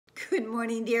Good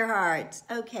morning, dear hearts.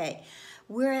 Okay,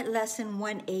 we're at lesson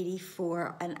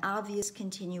 184, an obvious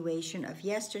continuation of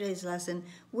yesterday's lesson,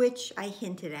 which I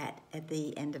hinted at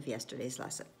the end of yesterday's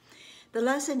lesson. The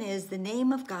lesson is, the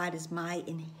name of God is my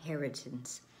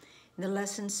inheritance. The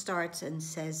lesson starts and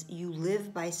says, you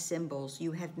live by symbols.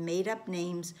 You have made up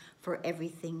names for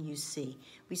everything you see.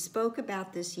 We spoke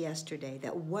about this yesterday,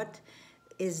 that what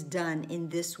is done in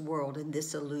this world, in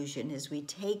this illusion, is we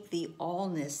take the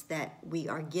allness that we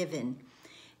are given,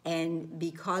 and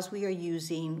because we are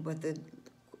using what the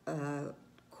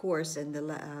course and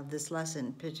this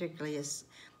lesson particularly is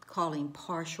calling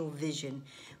partial vision,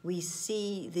 we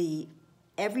see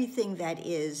everything that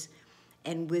is,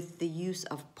 and with the use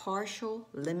of partial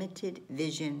limited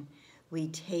vision, we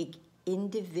take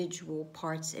individual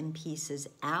parts and pieces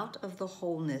out of the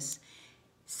wholeness,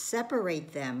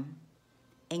 separate them,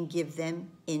 and give them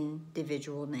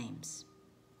individual names,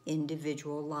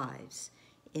 individual lives,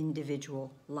 individual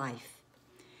life.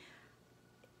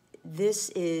 This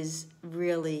is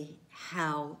really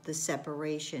how the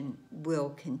separation will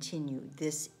continue.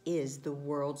 This is the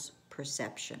world's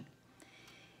perception.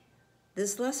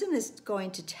 This lesson is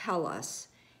going to tell us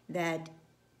that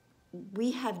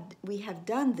we have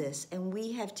done this, and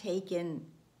we have taken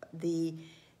the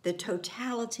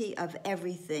totality of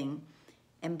everything,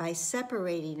 and by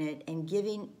separating it and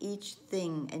giving each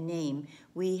thing a name,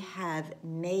 we have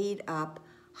made up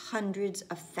hundreds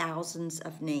of thousands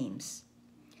of names.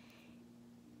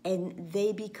 And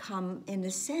they become, in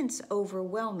a sense,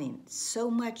 overwhelming.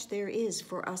 So much there is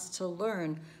for us to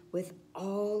learn with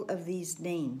all of these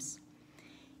names.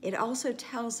 It also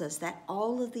tells us that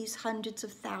all of these hundreds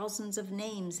of thousands of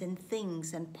names and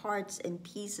things and parts and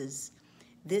pieces,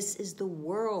 this is the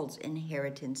world's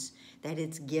inheritance that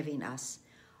it's giving us.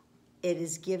 It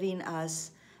is giving us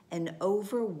an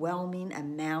overwhelming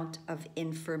amount of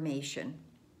information.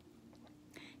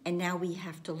 And now we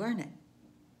have to learn it.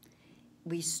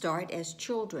 We start as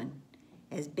children,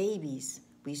 as babies.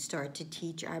 We start to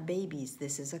teach our babies,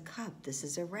 this is a cup, this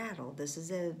is a rattle, this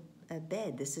is a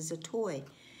bed, this is a toy.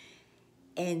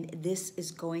 And this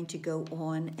is going to go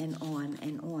on and on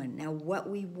and on. Now, what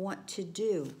we want to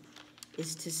do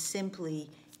is to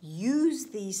simply use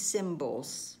these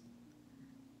symbols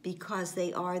because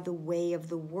they are the way of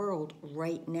the world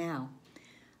right now.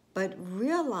 But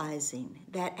realizing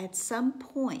that at some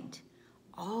point,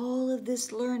 all of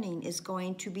this learning is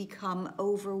going to become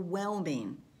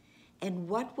overwhelming. And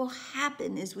what will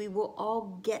happen is we will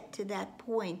all get to that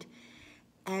point,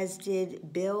 as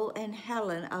did Bill and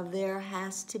Helen, of there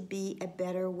has to be a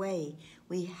better way.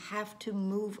 We have to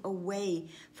move away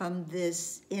from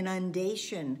this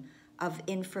inundation of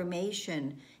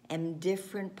information and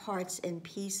different parts and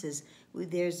pieces.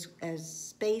 There's a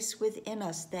space within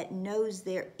us that knows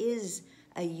there is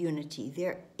a unity,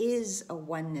 there is a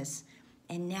oneness,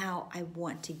 and now I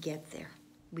want to get there.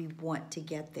 We want to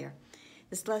get there.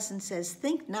 This lesson says,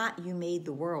 think not you made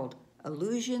the world.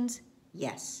 Illusions,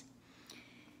 yes.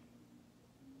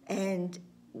 And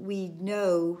we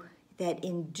know that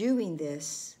in doing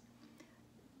this,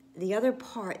 the other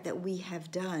part that we have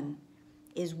done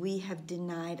is we have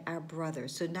denied our brother.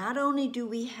 So not only do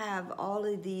we have all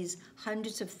of these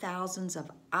hundreds of thousands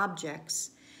of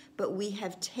objects, but we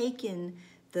have taken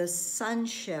the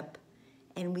sonship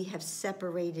and we have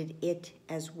separated it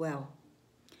as well.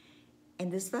 And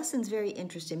this lesson is very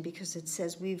interesting because it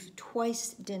says we've twice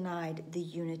denied the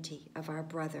unity of our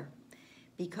brother.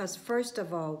 Because first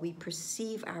of all, we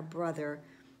perceive our brother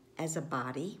as a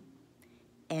body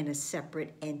and a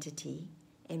separate entity,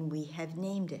 and we have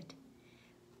named it.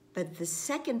 But the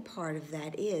second part of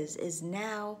that is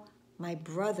now my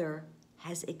brother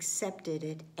has accepted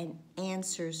it and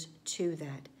answers to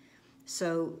that.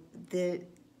 So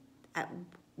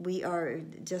we are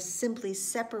just simply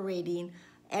separating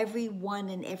everyone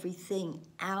and everything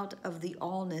out of the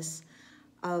allness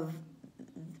of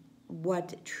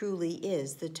what truly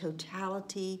is, the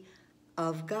totality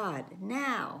of God.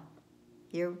 Now,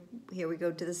 here we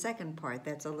go to the second part.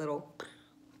 That's a little...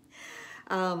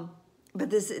 But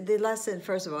the lesson,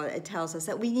 first of all, it tells us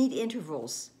that we need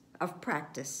intervals of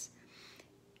practice,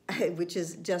 which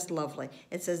is just lovely.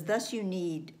 It says, thus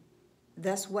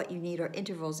what you need are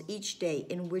intervals each day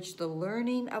in which the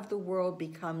learning of the world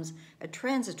becomes a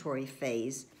transitory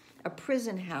phase, a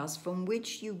prison house from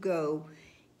which you go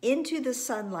into the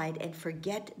sunlight and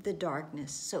forget the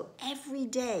darkness. So every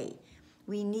day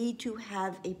we need to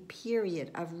have a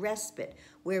period of respite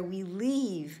where we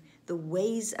leave the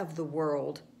ways of the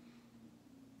world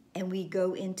and we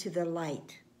go into the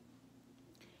light.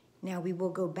 Now we will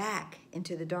go back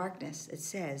into the darkness, it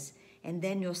says, And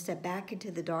then you'll step back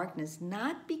into the darkness,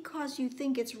 not because you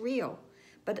think it's real,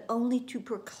 but only to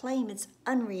proclaim its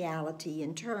unreality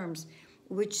in terms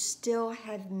which still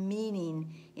have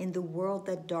meaning in the world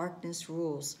that darkness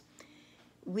rules.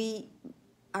 We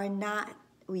are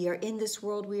in this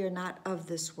world, we are not of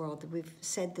this world. We've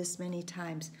said this many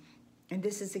times. And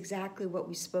this is exactly what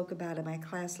we spoke about in my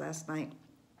class last night.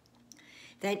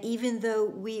 That even though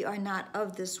we are not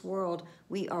of this world,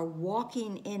 we are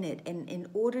walking in it. And in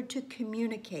order to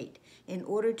communicate, in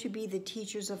order to be the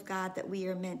teachers of God that we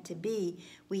are meant to be,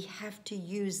 we have to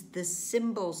use the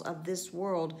symbols of this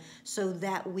world so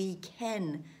that we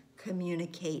can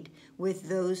communicate with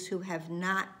those who have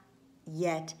not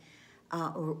yet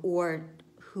or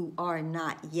who are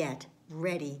not yet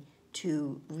ready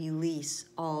to release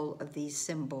all of these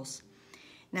symbols.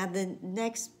 Now the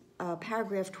next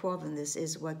paragraph 12 in this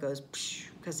is what goes,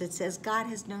 because it says God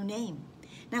has no name.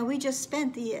 Now we just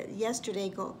spent yesterday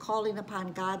calling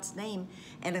upon God's name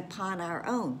and upon our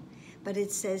own, but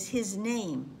it says his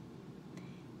name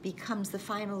becomes the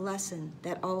final lesson,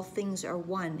 that all things are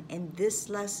one, and this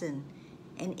lesson,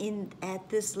 at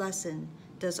this lesson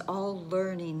does all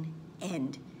learning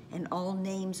end, and all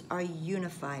names are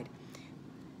unified.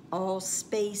 All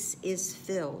space is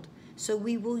filled. So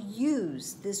we will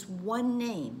use this one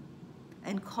name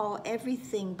and call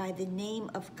everything by the name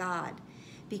of God,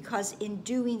 because in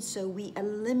doing so we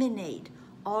eliminate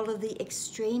all of the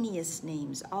extraneous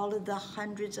names, all of the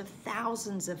hundreds of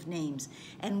thousands of names,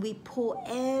 and we pull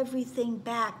everything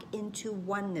back into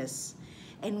oneness,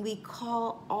 and we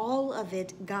call all of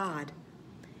it God.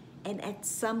 And at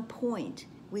some point,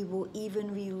 we will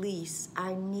even release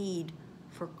our need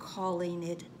for calling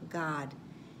it God.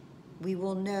 We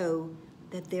will know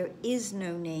that there is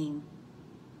no name,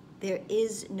 there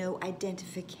is no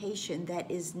identification that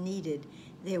is needed.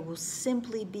 There will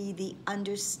simply be the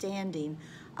understanding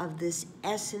of this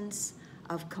essence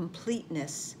of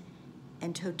completeness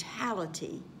and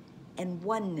totality and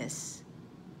oneness,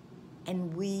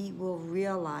 and we will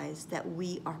realize that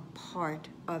we are part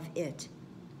of it,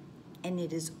 and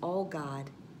it is all God,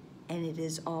 and it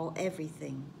is all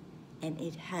everything, and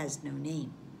it has no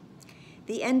name.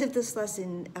 The end of this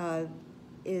lesson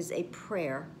is a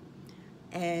prayer,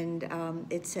 and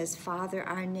it says, Father,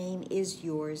 our name is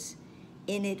yours.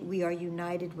 In it we are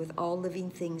united with all living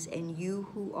things, and you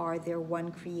who are their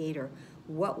one creator.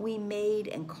 What we made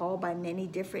and call by many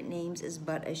different names is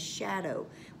but a shadow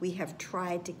we have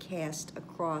tried to cast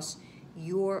across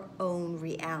your own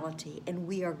reality, and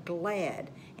we are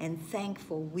glad and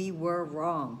thankful we were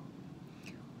wrong.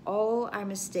 All our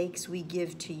mistakes we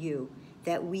give to you,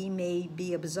 that we may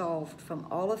be absolved from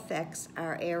all effects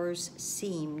our errors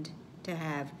seemed to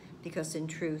have, because in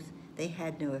truth they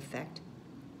had no effect.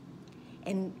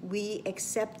 And we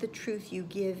accept the truth you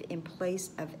give in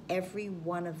place of every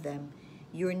one of them.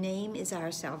 Your name is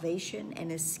our salvation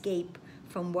and escape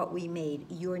from what we made.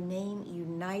 Your name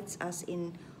unites us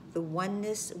in the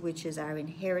oneness which is our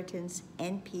inheritance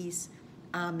and peace.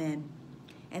 Amen.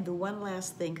 And the one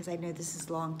last thing, because I know this is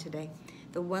long today,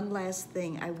 the one last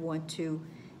thing I want to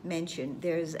mention,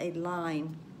 there's a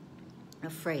line, a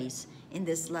phrase in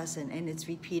this lesson, and it's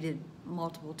repeated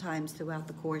multiple times throughout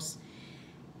the course,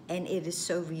 and it is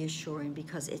so reassuring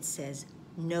because it says,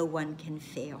 no one can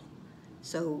fail.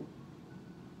 So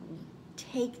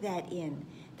take that in,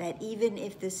 that even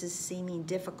if this is seeming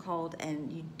difficult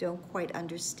and you don't quite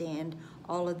understand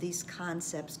all of these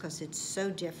concepts because it's so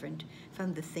different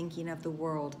from the thinking of the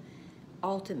world,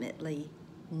 ultimately,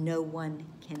 no one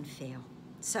can fail.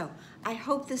 So I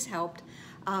hope this helped.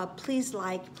 Please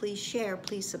like, please share,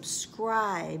 please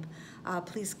subscribe,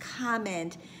 please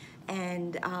comment,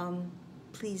 and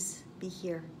please be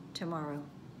here tomorrow.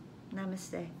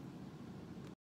 Namaste.